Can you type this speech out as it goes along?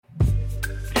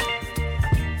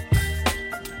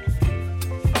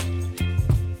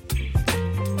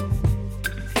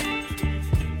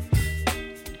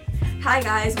Hi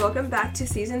guys, welcome back to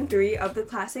season 3 of the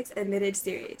Classics Admitted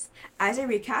series. As a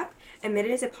recap,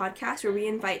 Admitted is a podcast where we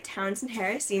invite Townsend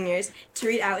Harris seniors to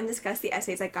read out and discuss the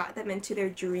essays that got them into their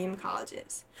dream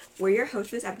colleges. We're your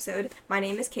hosts for this episode. My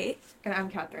name is Kate. And I'm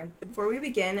Catherine. Before we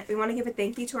begin, we want to give a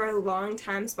thank you to our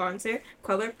longtime sponsor,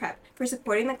 Queller Prep, for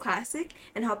supporting the Classic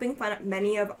and helping fund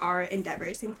many of our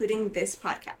endeavors, including this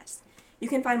podcast. You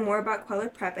can find more about Queller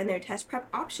Prep and their test prep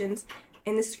options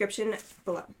in the description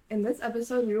below. In this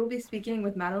episode, we will be speaking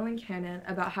with Madeline Cannon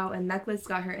about how a necklace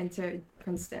got her into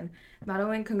Princeton.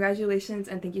 Madeline, congratulations,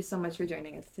 and thank you so much for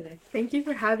joining us today. Thank you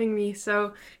for having me.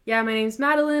 So, my name's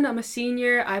Madeline. I'm a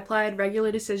senior. I applied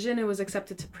regular decision and was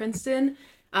accepted to Princeton.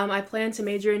 I plan to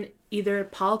major in either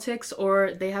politics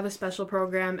or they have a special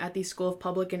program at the School of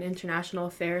Public and International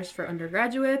Affairs for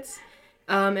undergraduates.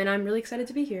 And I'm really excited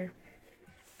to be here.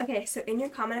 Okay, so in your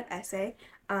comment of essay,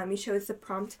 you chose the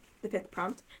fifth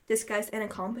prompt, discuss an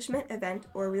accomplishment, event,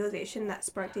 or realization that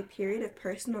sparked a period of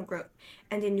personal growth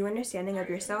and a new understanding of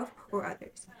yourself or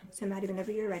others. So Maddie,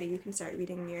 whenever you're ready, you can start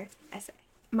reading your essay.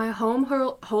 My home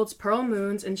holds pearl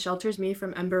moons and shelters me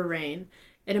from ember rain.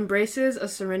 It embraces a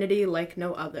serenity like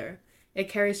no other. It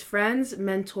carries friends,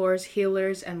 mentors,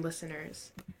 healers, and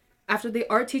listeners. After the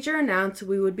art teacher announced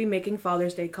we would be making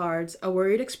Father's Day cards, a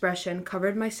worried expression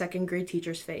covered my second grade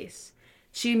teacher's face.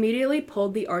 She immediately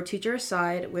pulled the art teacher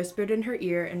aside, whispered in her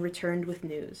ear, and returned with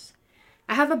news.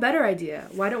 I have a better idea.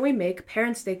 Why don't we make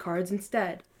Parents' Day cards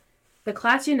instead? The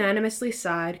class unanimously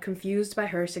sighed, confused by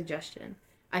her suggestion.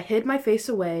 I hid my face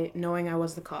away, knowing I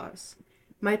was the cause.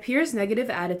 My peers' negative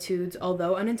attitudes,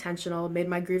 although unintentional, made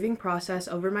my grieving process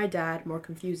over my dad more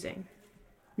confusing.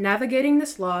 Navigating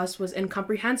this loss was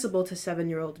incomprehensible to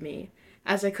 7-year-old me,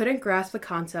 as I couldn't grasp the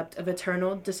concept of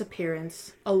eternal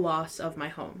disappearance, a loss of my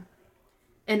home.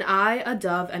 An eye, a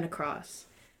dove, and a cross.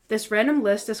 This random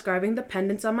list describing the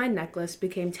pendants on my necklace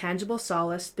became tangible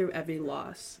solace through every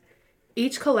loss.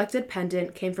 Each collected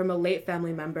pendant came from a late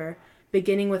family member,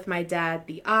 beginning with my dad,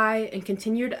 the eye, and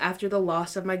continued after the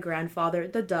loss of my grandfather,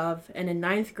 the dove, and in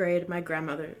 9th grade, my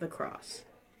grandmother, the cross.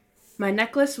 My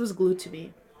necklace was glued to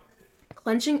me.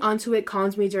 Clenching onto it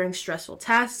calmed me during stressful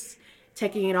tests.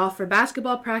 Taking it off for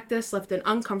basketball practice left an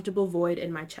uncomfortable void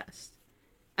in my chest.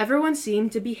 Everyone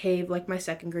seemed to behave like my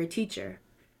second grade teacher.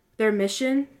 Their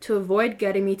mission, to avoid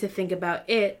getting me to think about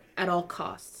it at all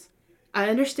costs. I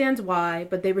understand why,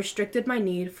 but they restricted my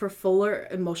need for fuller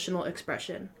emotional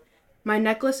expression. My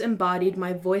necklace embodied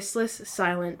my voiceless,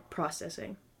 silent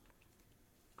processing.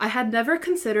 I had never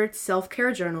considered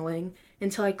self-care journaling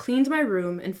until I cleaned my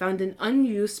room and found an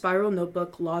unused spiral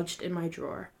notebook lodged in my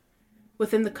drawer.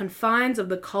 Within the confines of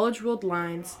the college-ruled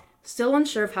lines, still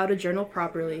unsure of how to journal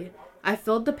properly, I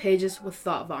filled the pages with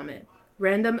thought vomit,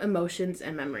 random emotions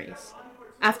and memories.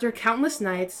 After countless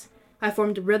nights, I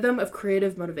formed a rhythm of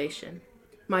creative motivation.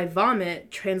 My vomit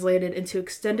translated into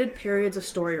extended periods of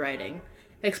story writing,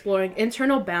 exploring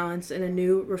internal balance in a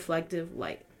new reflective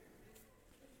light.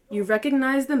 You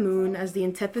recognize the moon as the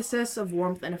antithesis of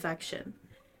warmth and affection.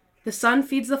 The sun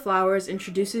feeds the flowers,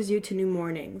 introduces you to new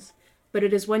mornings, but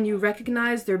it is when you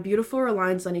recognize their beautiful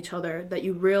reliance on each other that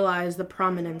you realize the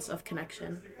prominence of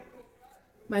connection.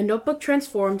 My notebook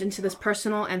transformed into this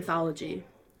personal anthology.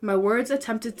 My words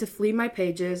attempted to flee my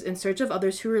pages in search of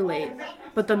others who relate,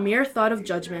 but the mere thought of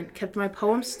judgment kept my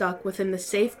poem stuck within the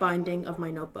safe binding of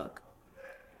my notebook.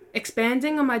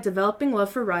 Expanding on my developing love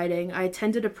for writing, I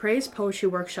attended a praise poetry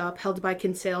workshop held by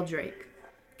Kinsale Drake.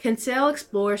 Kinsale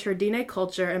explores her Diné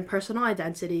culture and personal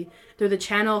identity through the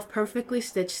channel of perfectly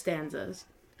stitched stanzas,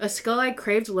 a skill I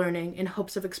craved learning in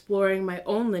hopes of exploring my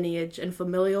own lineage and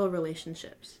familial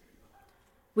relationships.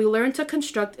 We learned to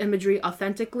construct imagery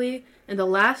authentically, and the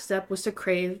last step was to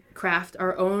craft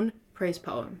our own praise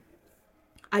poem.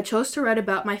 I chose to write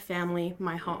about my family,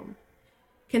 my home.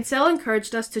 Kinsale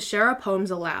encouraged us to share our poems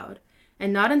aloud,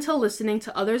 and not until listening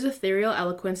to others' ethereal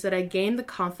eloquence did I gain the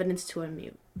confidence to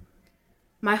unmute.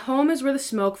 My home is where the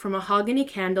smoke from mahogany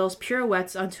candles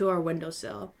pirouettes onto our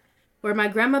windowsill, where my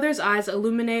grandmother's eyes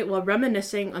illuminate while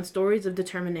reminiscing on stories of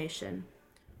determination,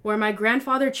 where my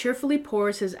grandfather cheerfully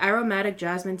pours his aromatic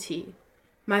jasmine tea.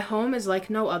 My home is like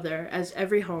no other, as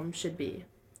every home should be.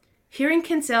 Hearing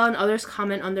Kinsale and others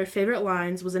comment on their favorite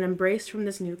lines was an embrace from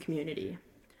this new community,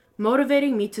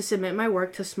 motivating me to submit my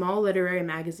work to small literary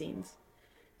magazines.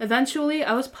 Eventually,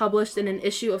 I was published in an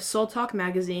issue of Soul Talk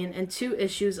magazine and 2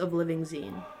 issues of Living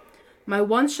Zine. My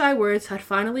once shy words had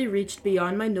finally reached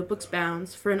beyond my notebook's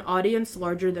bounds for an audience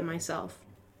larger than myself.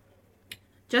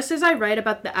 Just as I write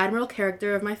about the admirable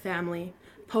character of my family,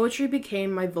 poetry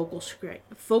became my vocal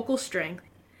strength.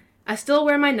 I still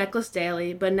wear my necklace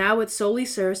daily, but now it solely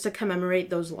serves to commemorate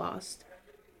those lost.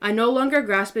 I no longer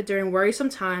grasp it during worrisome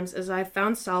times as I have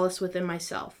found solace within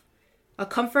myself, a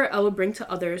comfort I will bring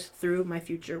to others through my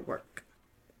future work.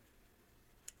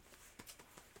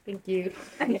 Thank you.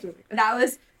 That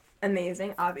was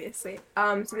amazing, obviously.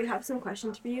 So we have some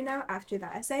questions for you now after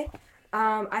that essay.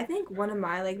 I think one of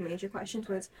my like major questions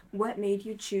was what made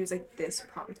you choose like this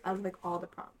prompt out of like all the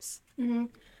prompts?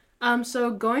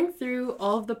 So going through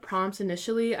all of the prompts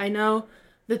initially, I know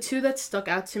the two that stuck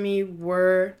out to me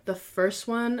were the first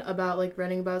one about like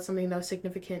writing about something that was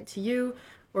significant to you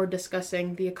or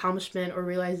discussing the accomplishment or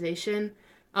realization.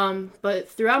 But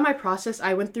throughout my process,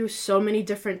 I went through so many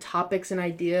different topics and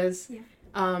ideas. Yeah.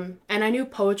 And I knew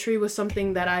poetry was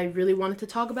something that I really wanted to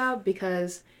talk about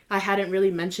because I hadn't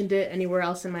really mentioned it anywhere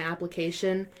else in my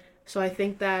application. So I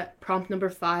think that prompt number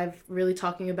 5, really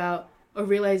talking about a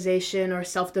realization or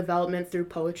self-development through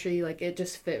poetry, like it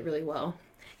just fit really well.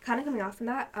 Kind of coming off from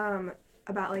that,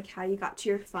 about like how you got to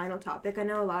your final topic. I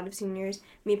know a lot of seniors,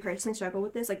 me personally, struggle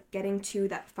with this, like getting to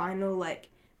that final like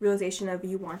realization of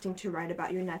you wanting to write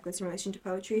about your necklace in relation to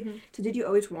poetry. Mm-hmm. So did you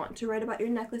always want to write about your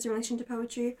necklace in relation to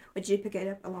poetry, or did you pick it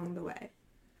up along the way?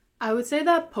 I would say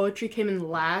that poetry came in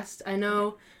last. I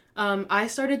know I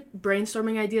started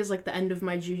brainstorming ideas like the end of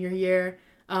my junior year,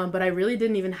 but I really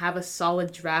didn't even have a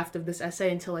solid draft of this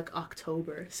essay until like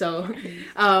October. So,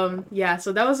 yeah,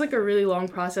 so that was like a really long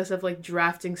process of like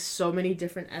drafting so many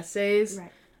different essays.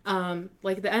 Right.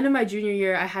 Like the end of my junior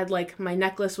year, I had like my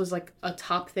necklace was like a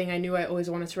top thing. I knew I always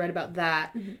wanted to write about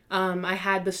that. I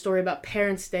had the story about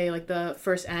Parents' Day, like the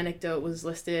first anecdote was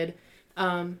listed.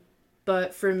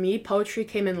 But for me, poetry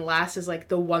came in last as like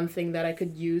the one thing that I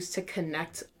could use to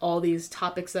connect all these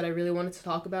topics that I really wanted to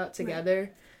talk about together.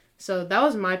 Right. So that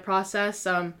was my process.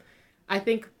 I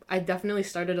think I definitely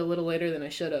started a little later than I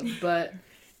should have, but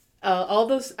all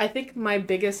those, I think my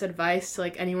biggest advice to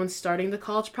like anyone starting the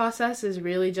college process is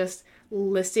really just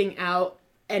listing out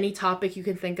any topic you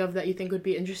can think of that you think would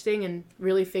be interesting and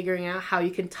really figuring out how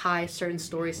you can tie certain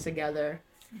stories together.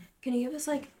 Can you give us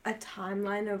like a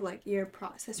timeline of like your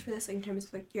process for this, like in terms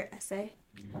of like your essay?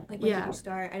 Like when did you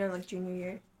start? I know like junior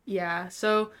year. Yeah.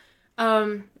 So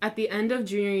at the end of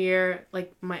junior year,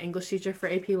 like my English teacher for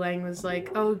AP Lang was like,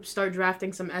 "Oh, start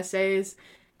drafting some essays."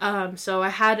 So I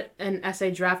had an essay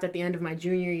draft at the end of my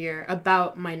junior year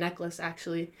about my necklace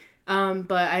actually.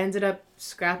 But I ended up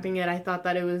scrapping it. I thought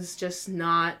that it was just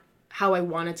not how I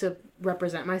wanted to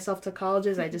represent myself to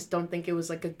colleges. I just don't think it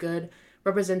was like a good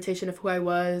representation of who I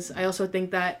was. I also think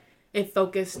that it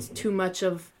focused too much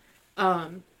of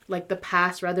like the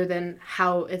past rather than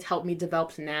how it's helped me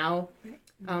develop now.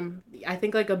 I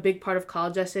think like a big part of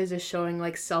college essays is showing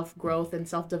like self-growth and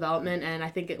self-development, and I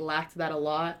think it lacked that a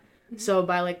lot. So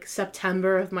by like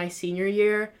September of my senior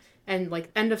year and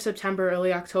like end of September,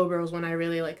 early October was when I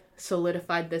really like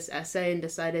solidified this essay and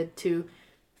decided to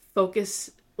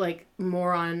focus like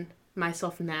more on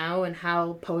myself now and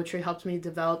how poetry helped me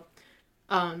develop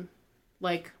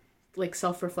like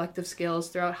self-reflective skills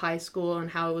throughout high school and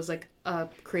how it was like a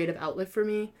creative outlet for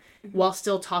me while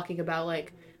still talking about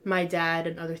like my dad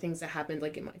and other things that happened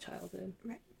like in my childhood.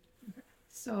 Right.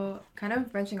 So kind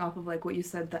of branching off of like what you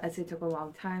said, the essay took a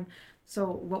long time. So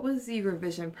what was the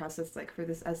revision process like for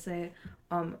this essay?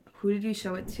 Who did you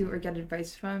show it to or get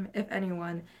advice from, if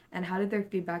anyone, and how did their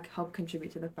feedback help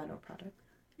contribute to the final product?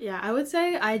 Yeah, I would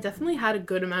say I definitely had a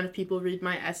good amount of people read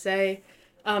my essay.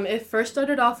 It first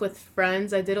started off with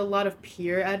friends. I did a lot of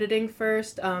peer editing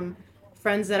first.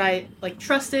 Friends that I like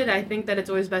trusted. I think that it's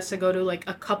always best to go to like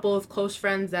a couple of close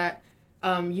friends that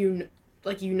you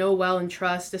know well and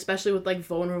trust, especially with like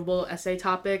vulnerable essay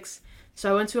topics.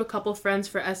 So I went to a couple friends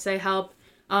for essay help.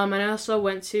 And I also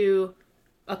went to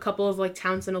a couple of like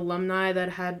Townsend alumni that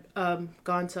had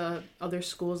gone to other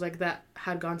schools, like that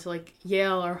had gone to like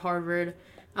Yale or Harvard.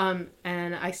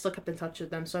 And I still kept in touch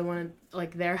with them, so I wanted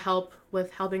like their help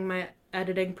with helping my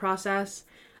editing process.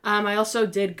 I also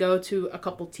did go to a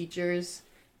couple teachers,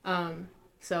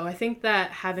 so I think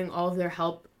that having all of their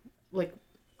help, like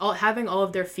having all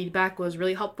of their feedback was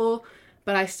really helpful.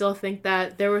 But I still think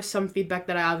that there was some feedback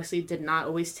that I obviously did not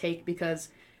always take because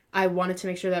I wanted to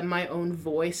make sure that my own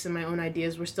voice and my own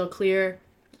ideas were still clear.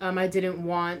 I didn't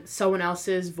want someone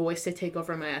else's voice to take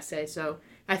over my essay, so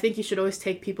I think you should always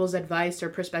take people's advice or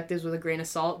perspectives with a grain of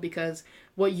salt because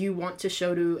what you want to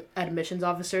show to admissions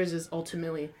officers is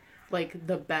ultimately like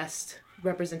the best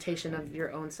representation of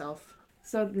your own self.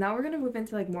 So now we're going to move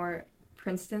into like more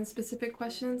Princeton specific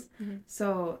questions.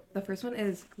 So the first one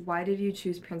is, why did you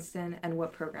choose Princeton and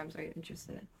what programs are you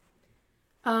interested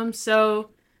in? So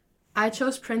I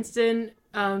chose Princeton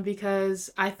because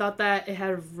I thought that it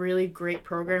had a really great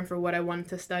program for what I wanted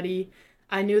to study.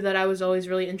 I knew that I was always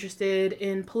really interested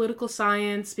in political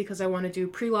science because I want to do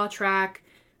pre-law track.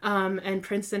 And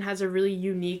Princeton has a really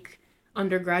unique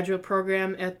undergraduate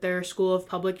program at their School of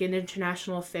Public and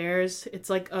International Affairs. It's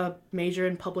like a major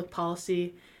in public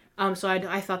policy. So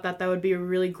I thought that that would be a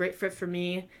really great fit for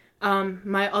me.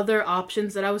 My other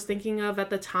options that I was thinking of at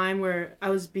the time were I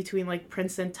was between like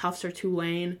Princeton, Tufts, or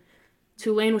Tulane.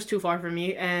 Tulane was too far for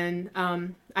me, and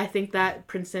I think that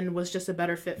Princeton was just a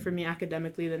better fit for me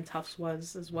academically than Tufts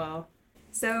was as well.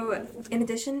 So, in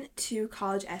addition to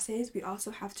college essays, we also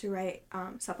have to write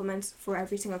supplements for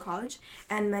every single college,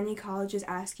 and many colleges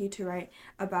ask you to write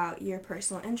about your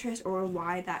personal interest or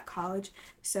why that college.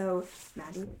 So,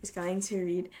 Maddie is going to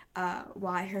read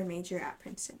why her major at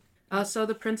Princeton. So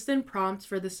the Princeton prompt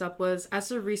for this up was,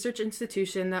 as a research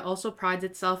institution that also prides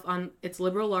itself on its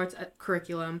liberal arts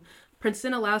curriculum,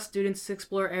 Princeton allows students to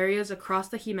explore areas across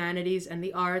the humanities and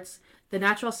the arts, the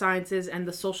natural sciences, and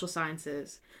the social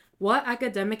sciences. What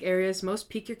academic areas most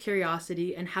pique your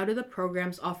curiosity, and how do the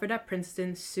programs offered at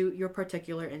Princeton suit your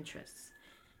particular interests?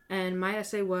 And my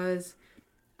essay was,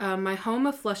 my home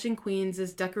of Flushing, Queens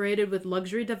is decorated with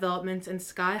luxury developments and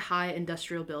sky-high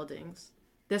industrial buildings.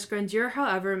 This grandeur,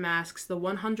 however, masks the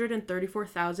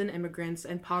 134,000 immigrants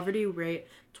and poverty rate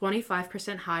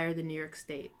 25% higher than New York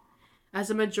State. As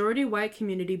a majority white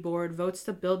community board votes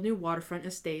to build new waterfront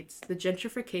estates, the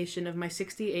gentrification of my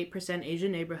 68%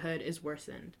 Asian neighborhood is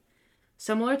worsened.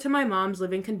 Similar to my mom's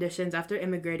living conditions after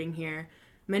immigrating here,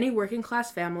 many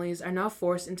working-class families are now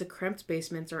forced into cramped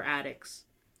basements or attics.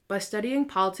 By studying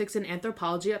politics and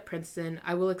anthropology at Princeton,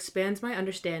 I will expand my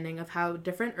understanding of how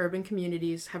different urban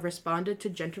communities have responded to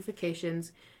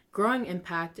gentrification's growing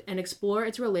impact and explore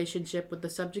its relationship with the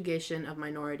subjugation of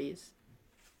minorities.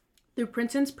 Through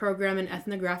Princeton's program in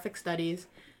ethnographic studies,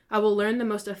 I will learn the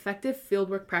most effective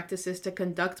fieldwork practices to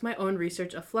conduct my own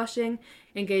research of Flushing,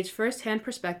 engage first-hand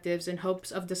perspectives in hopes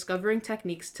of discovering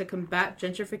techniques to combat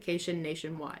gentrification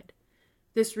nationwide.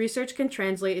 This research can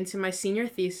translate into my senior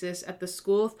thesis at the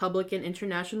School of Public and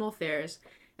International Affairs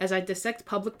as I dissect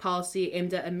public policy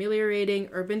aimed at ameliorating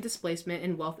urban displacement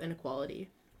and wealth inequality.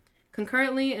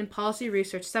 Concurrently, in policy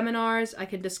research seminars, I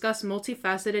can discuss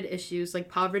multifaceted issues like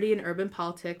poverty and urban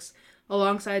politics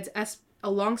alongside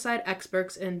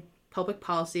experts in public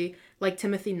policy like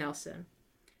Timothy Nelson.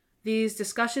 These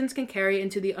discussions can carry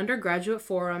into the undergraduate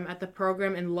forum at the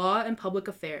program in Law and Public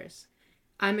Affairs.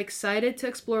 I'm excited to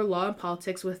explore law and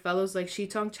politics with fellows like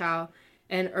Shitong Chow,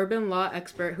 an urban law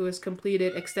expert who has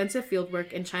completed extensive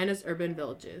fieldwork in China's urban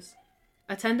villages.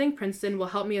 Attending Princeton will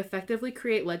help me effectively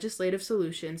create legislative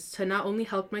solutions to not only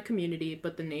help my community,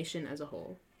 but the nation as a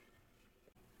whole.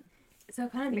 So,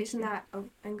 kind of based on that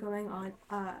and going on,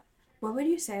 what would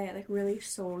you say like really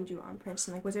sold you on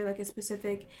Princeton? Like, was there like a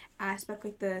specific aspect,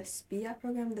 like the SPIA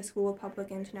program, the School of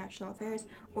Public and International Affairs,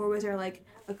 or was there like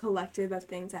a collective of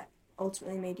things that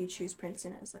ultimately made you choose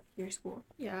Princeton as like your school?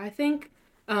 Yeah, I think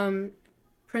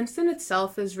Princeton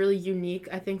itself is really unique,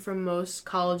 I think, from most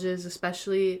colleges,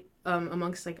 especially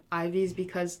amongst like Ivies,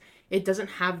 because it doesn't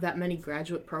have that many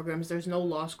graduate programs. There's no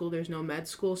law school, there's no med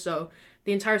school, so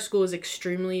the entire school is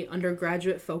extremely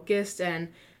undergraduate focused, and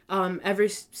every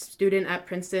student at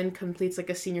Princeton completes like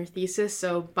a senior thesis.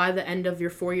 So by the end of your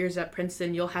 4 years at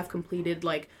Princeton, you'll have completed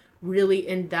like really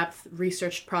in-depth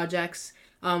research projects,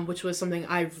 which was something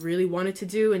I really wanted to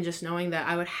do, and just knowing that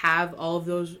I would have all of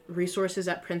those resources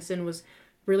at Princeton was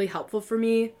really helpful for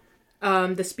me.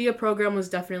 The SPIA program was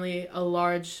definitely a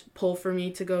large pull for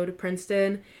me to go to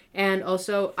Princeton, and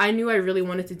also I knew I really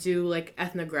wanted to do like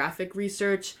ethnographic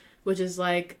research, which is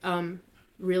like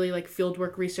really like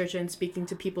fieldwork research and speaking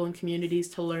to people in communities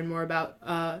to learn more about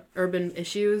urban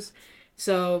issues.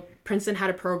 So Princeton had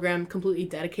a program completely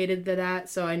dedicated to that,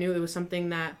 so I knew it was something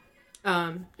that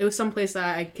it was someplace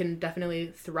that I can definitely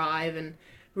thrive and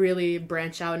really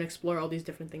branch out and explore all these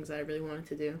different things that I really wanted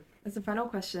to do. As a final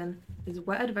question, is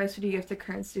what advice would you give to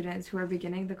current students who are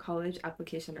beginning the college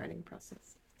application writing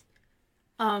process?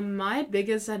 My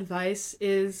biggest advice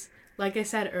is, like I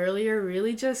said earlier,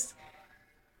 really just,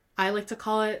 I like to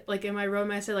call it, like in my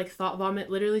roadmap, I say like thought vomit.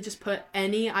 Literally just put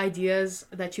any ideas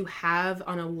that you have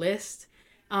on a list.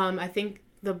 I think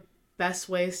the best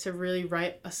ways to really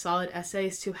write a solid essay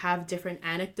is to have different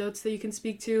anecdotes that you can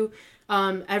speak to.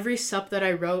 Every sup that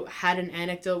I wrote had an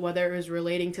anecdote, whether it was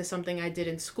relating to something I did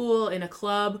in school, in a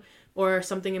club, or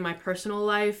something in my personal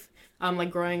life, like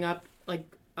growing up, like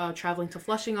traveling to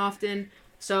Flushing often.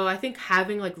 So I think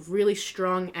having like really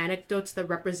strong anecdotes that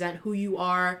represent who you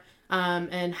are,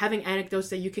 and having anecdotes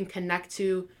that you can connect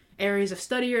to areas of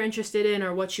study you're interested in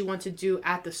or what you want to do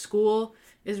at the school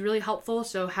is really helpful.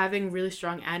 So having really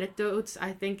strong anecdotes,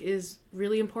 I think, is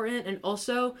really important. And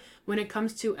also, when it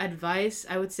comes to advice,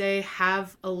 I would say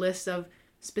have a list of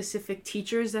specific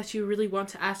teachers that you really want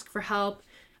to ask for help.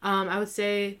 I would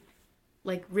say,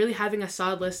 like, really having a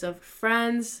solid list of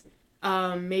friends,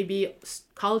 maybe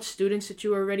college students that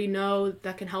you already know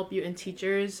that can help you, and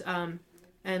teachers.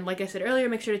 And like I said earlier,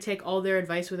 make sure to take all their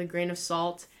advice with a grain of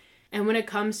salt. And when it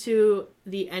comes to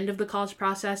the end of the college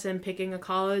process and picking a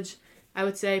college, I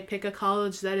would say pick a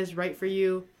college that is right for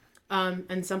you,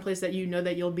 and someplace that you know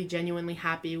that you'll be genuinely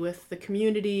happy with the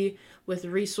community, with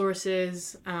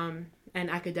resources, and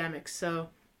academics. So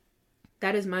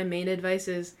that is my main advice.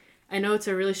 Is I know it's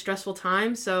a really stressful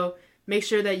time, so make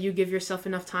sure that you give yourself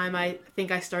enough time. I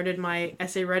think I started my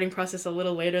essay writing process a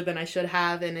little later than I should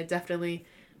have, and it definitely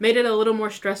made it a little more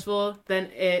stressful than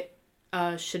it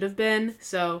should have been.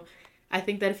 So I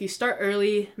think that if you start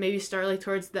early, maybe start like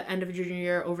towards the end of your junior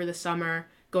year, over the summer,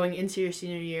 going into your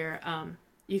senior year,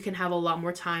 you can have a lot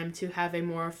more time to have a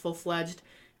more full-fledged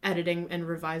editing and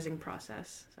revising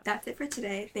process. So. That's it for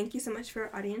today. Thank you so much for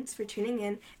our audience for tuning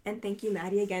in, and thank you,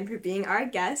 Maddie, again for being our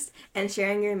guest and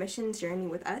sharing your admissions journey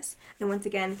with us. And once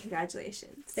again,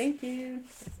 congratulations. Thank you.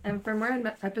 And for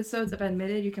more episodes of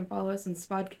Admitted, you can follow us on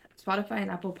Spotify and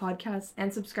Apple Podcasts,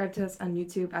 and subscribe to us on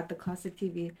YouTube at The Classic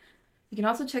TV. You can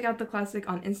also check out The Classic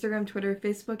on Instagram, Twitter,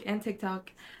 Facebook, and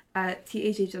TikTok at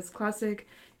THHS Classic.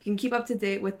 You can keep up to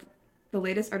date with the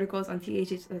latest articles on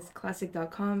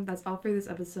thhsclassic.com. That's all for this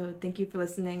episode. Thank you for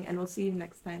listening, and we'll see you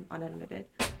next time on Unlimited.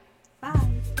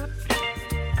 Bye.